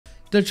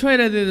The trade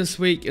idea this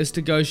week is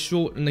to go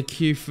short in the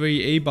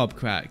Q3 EBOB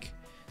crack.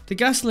 The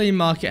gasoline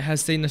market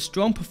has seen a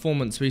strong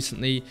performance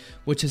recently,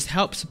 which has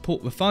helped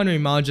support refinery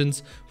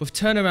margins, with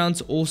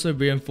turnarounds also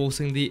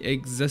reinforcing the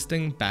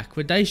existing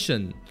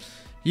backwardation.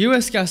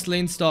 US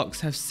gasoline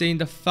stocks have seen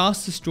the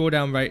fastest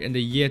drawdown rate in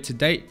the year to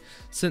date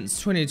since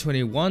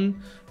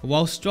 2021,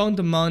 while strong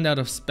demand out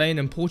of Spain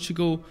and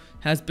Portugal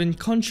has been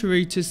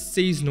contrary to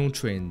seasonal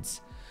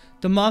trends.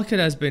 The market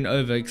has been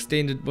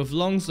overextended, with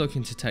longs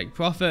looking to take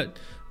profit,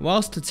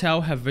 whilst Total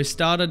have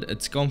restarted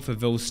its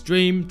Gonfreville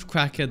stream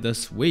cracker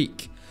this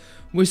week.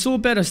 We saw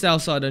better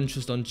sell-side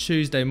interest on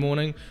Tuesday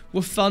morning,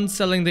 with funds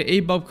selling the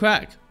EBOB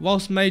crack,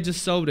 whilst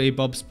majors sold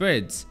EBOB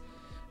spreads.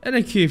 In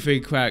a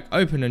Q3 crack,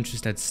 open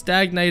interest had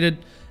stagnated,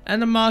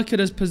 and the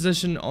market is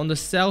positioned on the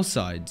sell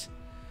side.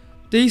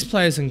 These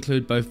players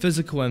include both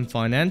physical and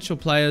financial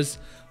players,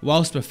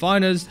 whilst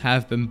refiners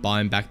have been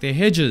buying back their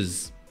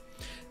hedges.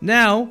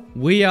 Now,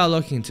 we are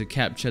looking to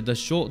capture the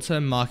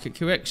short-term market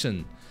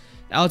correction.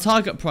 Our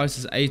target price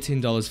is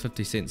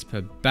 $18.50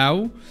 per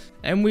barrel,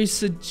 and we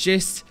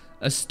suggest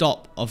a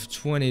stop of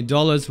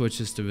 $20,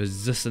 which is the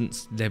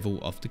resistance level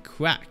of the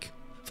crack.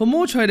 For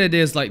more trade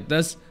ideas like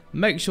this,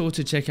 make sure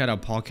to check out our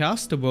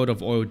podcast, The World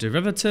of Oil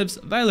Derivatives,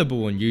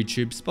 available on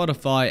YouTube,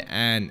 Spotify,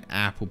 and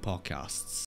Apple Podcasts.